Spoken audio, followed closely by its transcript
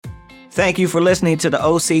Thank you for listening to the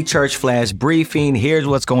OC Church Flash Briefing. Here's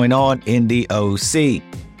what's going on in the OC.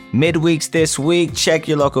 Midweeks this week, check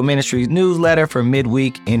your local ministry's newsletter for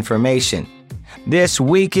midweek information. This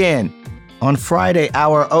weekend, on Friday,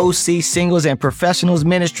 our OC Singles and Professionals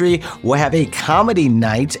Ministry will have a comedy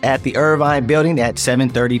night at the Irvine Building at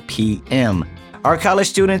 7:30 p.m. Our college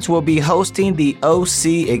students will be hosting the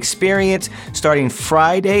OC Experience starting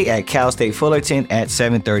Friday at Cal State Fullerton at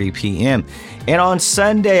 7:30 p.m. And on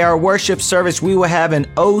Sunday, our worship service, we will have an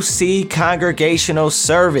OC congregational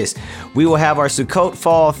service. We will have our Sukkot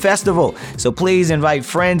Fall Festival. So please invite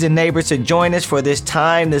friends and neighbors to join us for this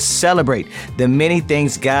time to celebrate the many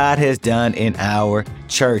things God has done in our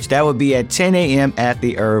church. That will be at 10 a.m. at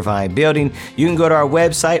the Irvine Building. You can go to our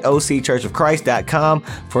website, occhurchofchrist.com,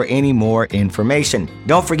 for any more information.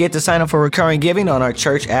 Don't forget to sign up for recurring giving on our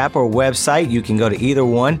church app or website. You can go to either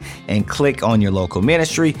one and click on your local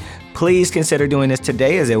ministry. Please consider doing this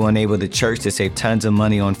today, as it will enable the church to save tons of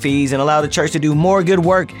money on fees and allow the church to do more good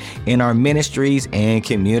work in our ministries and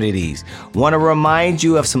communities. Want to remind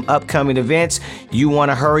you of some upcoming events. You want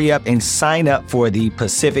to hurry up and sign up for the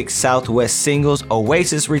Pacific Southwest Singles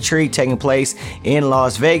Oasis Retreat taking place in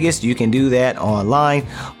Las Vegas. You can do that online.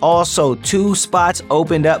 Also, 2 spots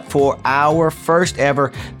opened up for our first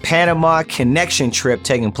ever Panama Connection trip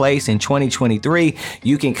taking place in 2023.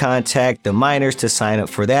 You can contact the minors to sign up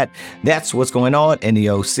for that. That's what's going on in the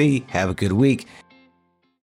OC. Have a good week.